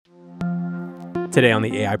Today on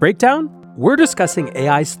the AI Breakdown, we're discussing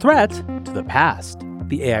AI's threat to the past.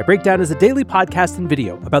 The AI Breakdown is a daily podcast and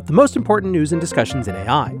video about the most important news and discussions in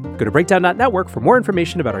AI. Go to breakdown.network for more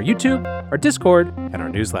information about our YouTube, our Discord, and our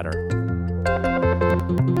newsletter.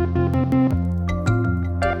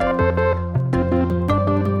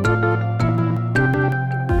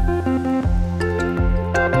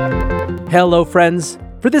 Hello, friends.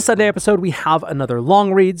 For this Sunday episode, we have another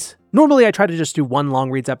long reads. Normally, I try to just do one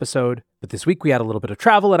long reads episode, but this week we had a little bit of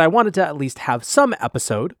travel and I wanted to at least have some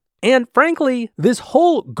episode. And frankly, this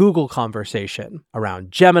whole Google conversation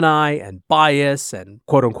around Gemini and bias and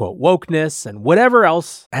quote-unquote wokeness and whatever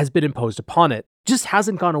else has been imposed upon it just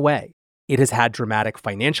hasn't gone away. It has had dramatic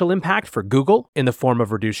financial impact for Google in the form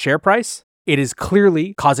of reduced share price. It is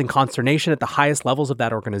clearly causing consternation at the highest levels of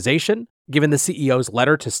that organization, given the CEO's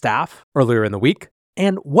letter to staff earlier in the week.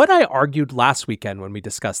 And what I argued last weekend when we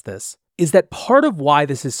discussed this is that part of why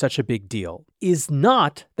this is such a big deal is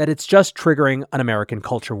not that it's just triggering an American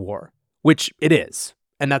culture war, which it is,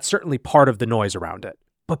 and that's certainly part of the noise around it.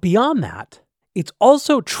 But beyond that, it's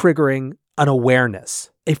also triggering an awareness,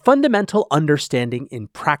 a fundamental understanding in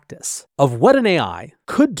practice of what an AI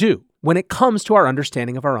could do when it comes to our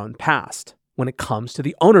understanding of our own past, when it comes to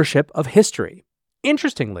the ownership of history.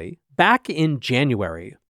 Interestingly, back in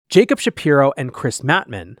January, Jacob Shapiro and Chris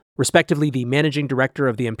Mattman, respectively the managing director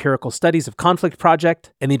of the Empirical Studies of Conflict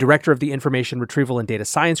Project and the director of the Information Retrieval and Data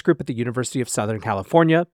Science Group at the University of Southern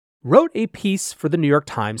California, wrote a piece for the New York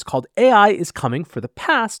Times called AI is Coming for the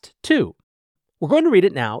Past, Too. We're going to read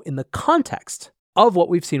it now in the context of what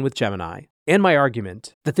we've seen with Gemini and my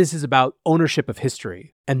argument that this is about ownership of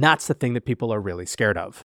history, and that's the thing that people are really scared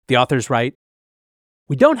of. The authors write,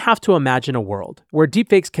 "We don't have to imagine a world where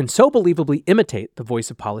deepfakes can so believably imitate the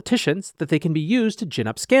voice of politicians that they can be used to gin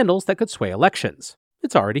up scandals that could sway elections.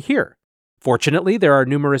 It's already here. Fortunately, there are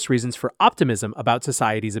numerous reasons for optimism about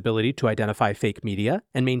society's ability to identify fake media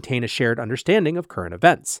and maintain a shared understanding of current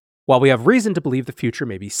events. While we have reason to believe the future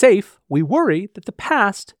may be safe, we worry that the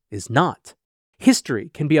past is not. History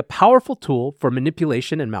can be a powerful tool for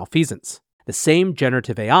manipulation and malfeasance. The same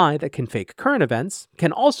generative AI that can fake current events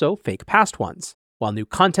can also fake past ones. While new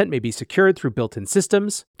content may be secured through built-in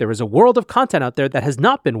systems, there is a world of content out there that has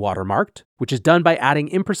not been watermarked, which is done by adding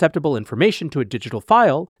imperceptible information to a digital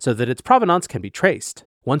file so that its provenance can be traced.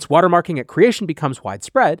 Once watermarking at creation becomes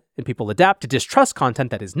widespread, and people adapt to distrust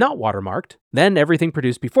content that is not watermarked, then everything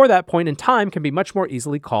produced before that point in time can be much more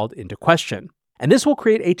easily called into question. And this will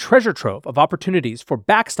create a treasure trove of opportunities for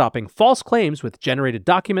backstopping false claims with generated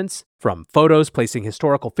documents, from photos placing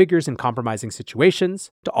historical figures in compromising situations,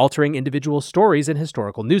 to altering individual stories in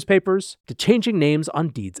historical newspapers, to changing names on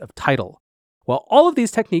deeds of title. While all of these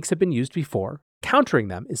techniques have been used before, countering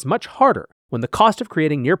them is much harder when the cost of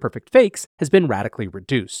creating near-perfect fakes has been radically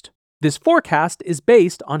reduced. This forecast is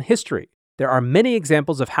based on history. There are many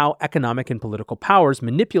examples of how economic and political powers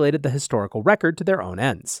manipulated the historical record to their own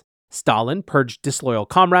ends. Stalin purged disloyal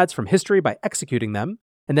comrades from history by executing them,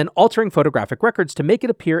 and then altering photographic records to make it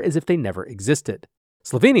appear as if they never existed.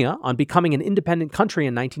 Slovenia, on becoming an independent country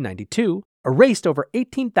in 1992, erased over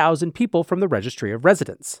 18,000 people from the registry of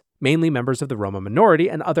residents, mainly members of the Roma minority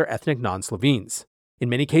and other ethnic non-Slovenes. In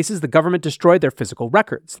many cases, the government destroyed their physical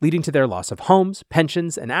records, leading to their loss of homes,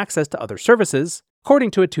 pensions, and access to other services,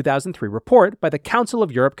 according to a 2003 report by the Council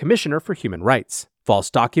of Europe Commissioner for Human Rights.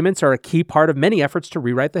 False documents are a key part of many efforts to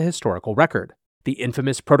rewrite the historical record. The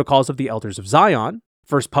infamous Protocols of the Elders of Zion,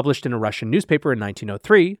 first published in a Russian newspaper in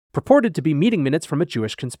 1903, purported to be meeting minutes from a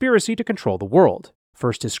Jewish conspiracy to control the world.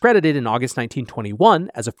 First discredited in August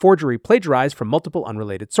 1921 as a forgery plagiarized from multiple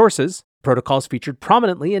unrelated sources, protocols featured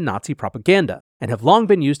prominently in Nazi propaganda and have long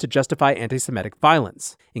been used to justify anti-Semitic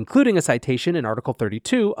violence, including a citation in Article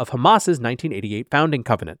 32 of Hamas's 1988 founding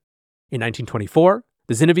covenant. In 1924,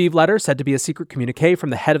 the Zinoviev letter, said to be a secret communique from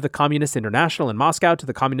the head of the Communist International in Moscow to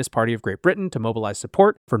the Communist Party of Great Britain to mobilize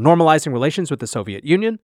support for normalizing relations with the Soviet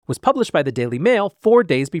Union, was published by the Daily Mail 4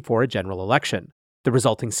 days before a general election. The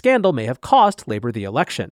resulting scandal may have cost Labour the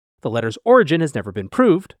election. The letter's origin has never been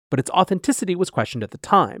proved, but its authenticity was questioned at the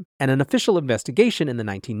time, and an official investigation in the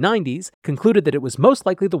 1990s concluded that it was most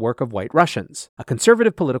likely the work of White Russians, a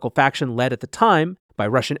conservative political faction led at the time by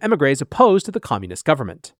Russian émigrés opposed to the communist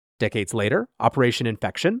government. Decades later, Operation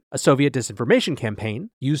Infection, a Soviet disinformation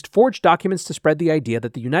campaign, used forged documents to spread the idea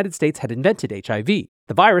that the United States had invented HIV,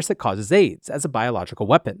 the virus that causes AIDS, as a biological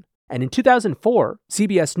weapon. And in 2004,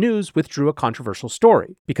 CBS News withdrew a controversial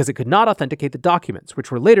story because it could not authenticate the documents,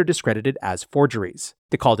 which were later discredited as forgeries.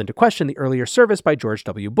 They called into question the earlier service by George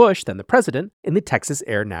W. Bush, then the president, in the Texas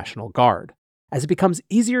Air National Guard. as it becomes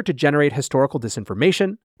easier to generate historical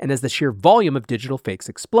disinformation, and as the sheer volume of digital fakes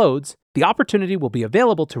explodes, the opportunity will be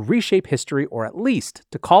available to reshape history or at least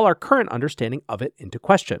to call our current understanding of it into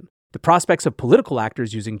question. The prospects of political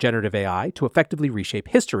actors using generative AI to effectively reshape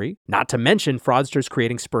history, not to mention fraudsters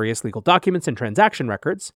creating spurious legal documents and transaction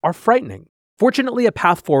records, are frightening. Fortunately, a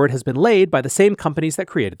path forward has been laid by the same companies that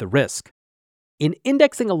created the risk. In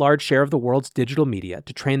indexing a large share of the world's digital media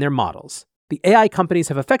to train their models, the AI companies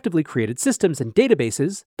have effectively created systems and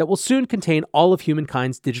databases that will soon contain all of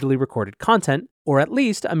humankind's digitally recorded content, or at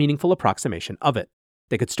least a meaningful approximation of it.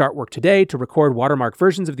 They could start work today to record watermark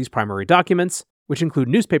versions of these primary documents, which include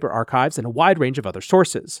newspaper archives and a wide range of other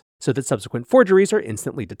sources, so that subsequent forgeries are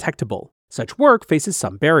instantly detectable. Such work faces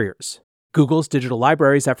some barriers. Google's Digital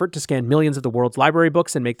Library's effort to scan millions of the world's library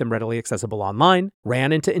books and make them readily accessible online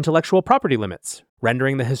ran into intellectual property limits,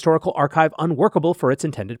 rendering the historical archive unworkable for its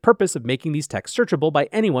intended purpose of making these texts searchable by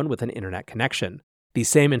anyone with an internet connection. These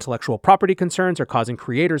same intellectual property concerns are causing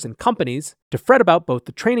creators and companies to fret about both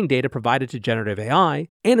the training data provided to generative AI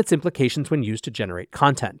and its implications when used to generate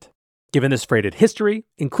content. Given this freighted history,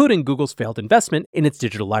 including Google's failed investment in its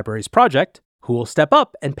Digital Libraries project, who will step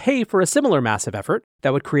up and pay for a similar massive effort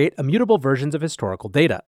that would create immutable versions of historical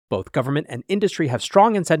data? Both government and industry have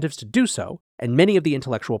strong incentives to do so, and many of the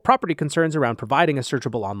intellectual property concerns around providing a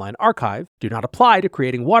searchable online archive do not apply to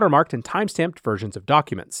creating watermarked and timestamped versions of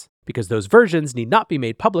documents, because those versions need not be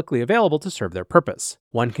made publicly available to serve their purpose.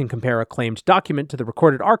 One can compare a claimed document to the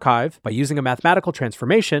recorded archive by using a mathematical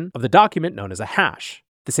transformation of the document known as a hash,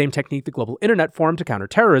 the same technique the Global Internet Forum to Counter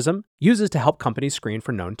Terrorism uses to help companies screen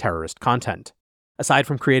for known terrorist content. Aside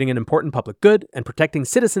from creating an important public good and protecting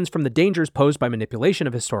citizens from the dangers posed by manipulation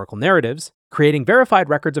of historical narratives, creating verified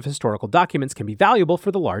records of historical documents can be valuable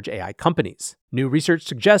for the large AI companies. New research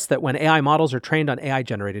suggests that when AI models are trained on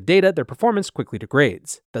AI-generated data, their performance quickly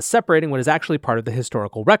degrades. Thus, separating what is actually part of the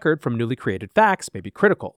historical record from newly created facts may be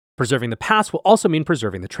critical. Preserving the past will also mean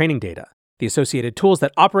preserving the training data, the associated tools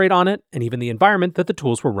that operate on it, and even the environment that the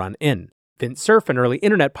tools were run in. Vint Cerf, an early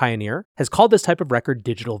internet pioneer, has called this type of record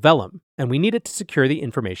digital vellum, and we need it to secure the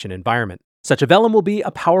information environment. Such a vellum will be a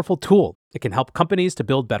powerful tool. It can help companies to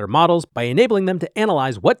build better models by enabling them to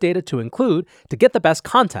analyze what data to include to get the best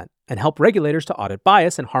content, and help regulators to audit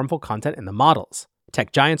bias and harmful content in the models.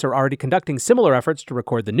 Tech giants are already conducting similar efforts to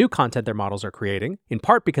record the new content their models are creating, in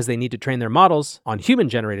part because they need to train their models on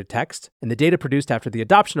human-generated text, and the data produced after the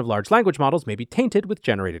adoption of large language models may be tainted with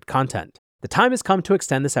generated content. The time has come to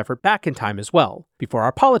extend this effort back in time as well, before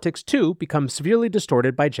our politics too become severely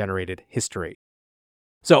distorted by generated history.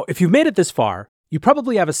 So if you've made it this far, you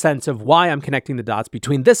probably have a sense of why I'm connecting the dots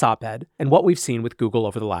between this op-ed and what we've seen with Google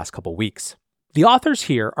over the last couple weeks. The authors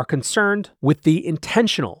here are concerned with the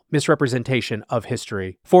intentional misrepresentation of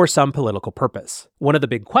history for some political purpose. One of the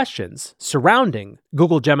big questions surrounding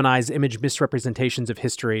Google Gemini's image misrepresentations of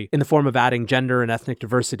history in the form of adding gender and ethnic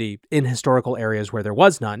diversity in historical areas where there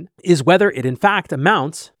was none is whether it in fact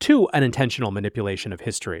amounts to an intentional manipulation of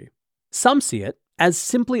history. Some see it as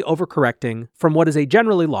simply overcorrecting from what is a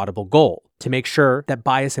generally laudable goal, to make sure that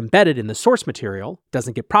bias embedded in the source material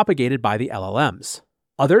doesn't get propagated by the LLMs.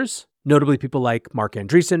 Others, notably people like Marc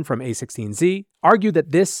Andreessen from A16Z, argue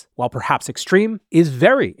that this, while perhaps extreme, is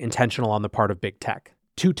very intentional on the part of big tech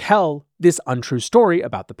to tell this untrue story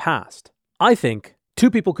about the past. I think two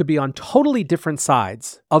people could be on totally different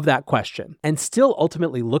sides of that question and still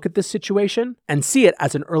ultimately look at this situation and see it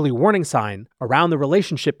as an early warning sign around the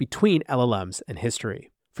relationship between LLMs and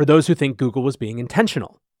history. For those who think Google was being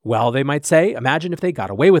intentional, well, they might say, imagine if they got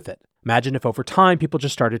away with it. Imagine if over time people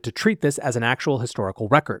just started to treat this as an actual historical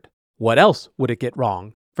record. What else would it get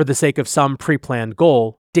wrong for the sake of some pre-planned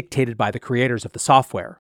goal dictated by the creators of the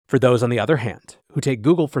software? For those, on the other hand, who take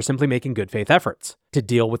Google for simply making good faith efforts to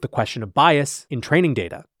deal with the question of bias in training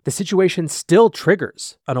data, the situation still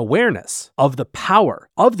triggers an awareness of the power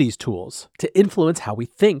of these tools to influence how we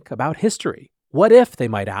think about history. What if, they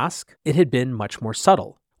might ask, it had been much more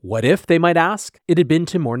subtle? What if, they might ask, it had been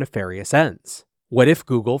to more nefarious ends? What if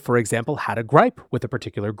Google, for example, had a gripe with a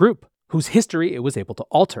particular group whose history it was able to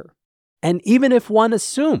alter? And even if one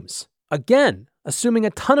assumes, again, assuming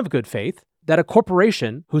a ton of good faith, that a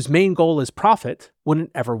corporation whose main goal is profit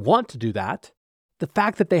wouldn't ever want to do that, the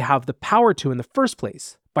fact that they have the power to in the first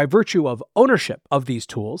place, by virtue of ownership of these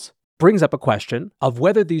tools, brings up a question of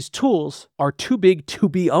whether these tools are too big to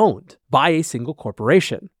be owned by a single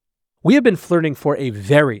corporation. We have been flirting for a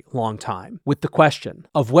very long time with the question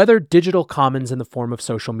of whether digital commons in the form of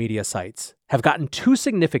social media sites have gotten too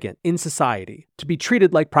significant in society to be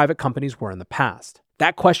treated like private companies were in the past.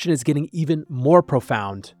 That question is getting even more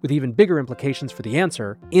profound, with even bigger implications for the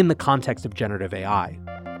answer in the context of generative AI.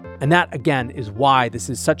 And that, again, is why this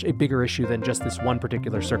is such a bigger issue than just this one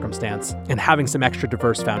particular circumstance and having some extra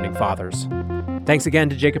diverse founding fathers. Thanks again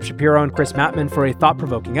to Jacob Shapiro and Chris Mattman for a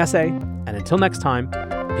thought-provoking essay. And until next time,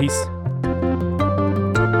 peace.